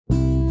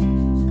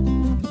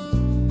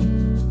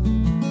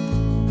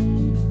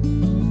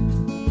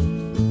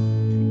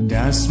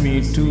Dance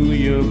me to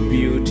your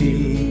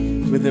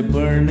beauty with a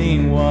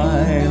burning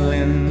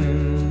violin.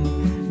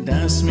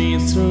 Dance me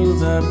through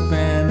the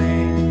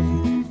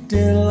panic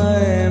till I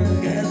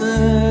am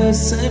gathered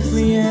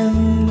safely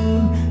in.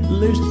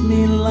 Lift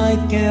me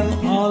like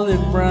an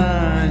olive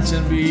branch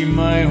and be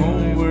my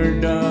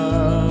homeward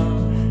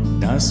dove.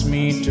 Dance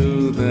me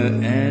to the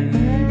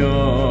end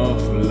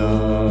of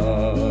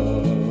love.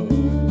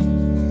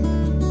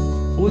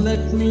 Oh,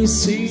 let me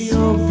see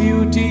your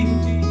beauty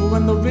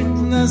when the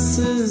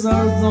witnesses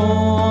are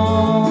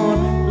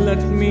gone.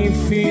 Let me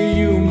feel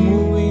you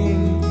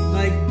moving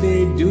like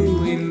they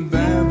do in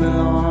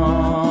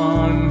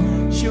Babylon.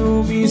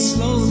 Show me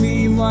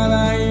slowly while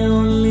I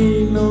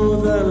only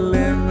know the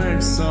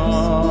limits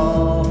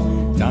of.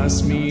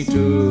 Dance me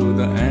to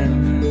the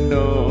end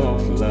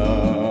of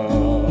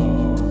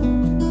love.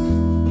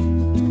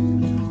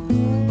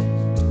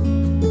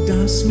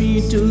 Dance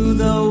me to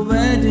the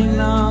wedding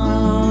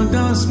now.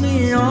 Dance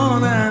me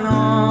on and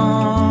on.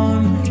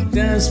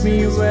 Dance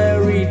me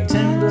very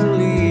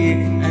tenderly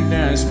and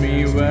dance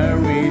me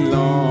very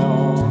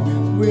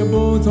long. We're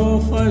both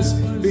of us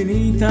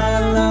beneath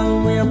our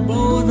love. We're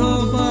both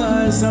of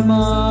us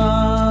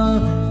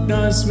above.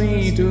 Dance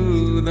me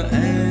to the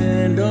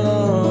end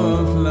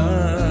of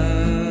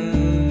love.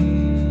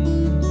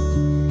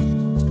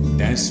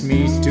 Dance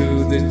me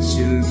to the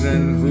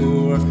children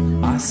who are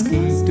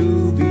asking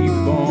to be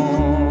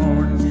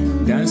born.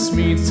 Dance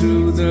me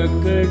through the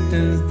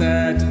curtains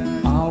that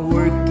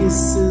our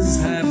kisses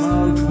have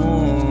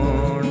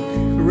outworn.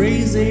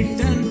 Raise a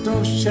tent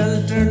of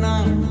shelter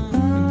now,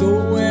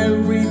 though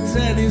every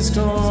thread is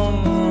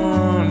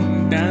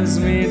torn. Dance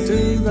me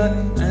to the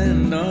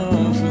end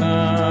of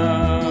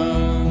love.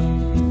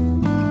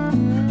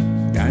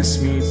 Dance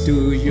me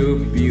to your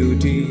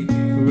beauty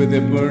with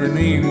a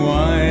burning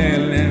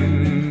violin.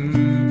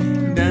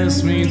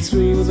 Dance me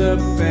through the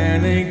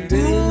panic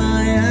till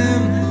I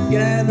am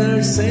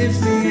gathered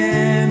safely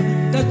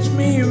in. Touch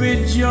me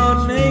with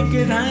your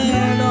naked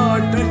hand or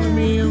touch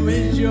me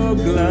with your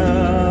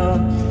glove.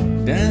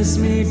 Dance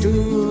me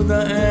to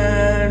the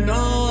end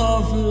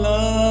of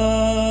love.